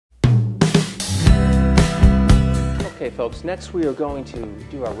Okay folks, next we are going to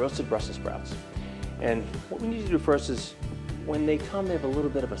do our roasted Brussels sprouts. And what we need to do first is, when they come, they have a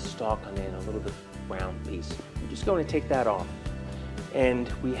little bit of a stalk on the end, a little bit round piece. We're just going to take that off.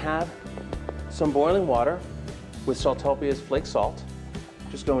 And we have some boiling water with Saltopia's flake salt.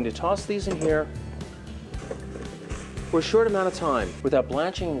 Just going to toss these in here for a short amount of time. Without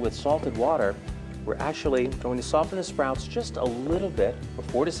blanching with salted water, we're actually going to soften the sprouts just a little bit for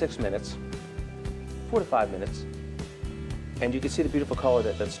 4 to 6 minutes, 4 to 5 minutes. And you can see the beautiful color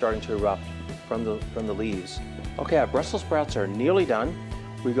that's starting to erupt from the leaves. Okay, our Brussels sprouts are nearly done.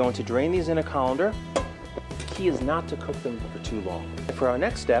 We're going to drain these in a colander. The key is not to cook them for too long. And for our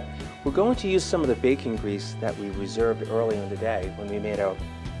next step, we're going to use some of the bacon grease that we reserved earlier in the day when we made our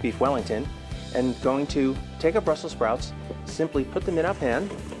beef Wellington, and going to take our Brussels sprouts, simply put them in our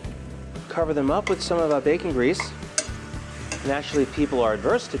pan, cover them up with some of our bacon grease. And actually, if people are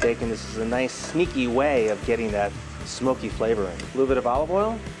adverse to bacon, this is a nice sneaky way of getting that smoky flavor in. A little bit of olive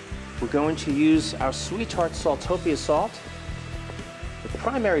oil. We're going to use our sweetheart Saltopia salt. The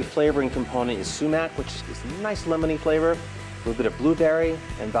primary flavoring component is sumac, which is a nice lemony flavor. A little bit of blueberry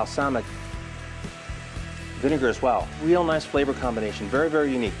and balsamic vinegar as well. Real nice flavor combination, very,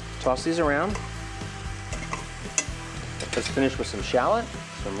 very unique. Toss these around. Let's finish with some shallot,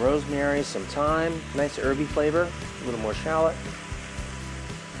 some rosemary, some thyme, nice herby flavor, a little more shallot,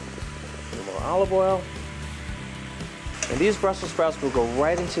 a little more olive oil. And these Brussels sprouts will go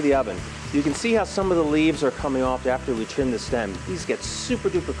right into the oven. You can see how some of the leaves are coming off after we trim the stem. These get super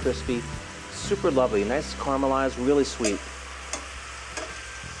duper crispy, super lovely, nice caramelized, really sweet.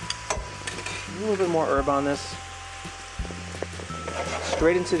 A little bit more herb on this.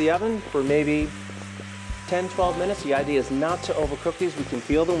 Straight into the oven for maybe 10-12 minutes. The idea is not to overcook these. We can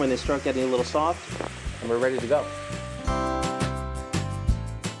feel them when they start getting a little soft, and we're ready to go.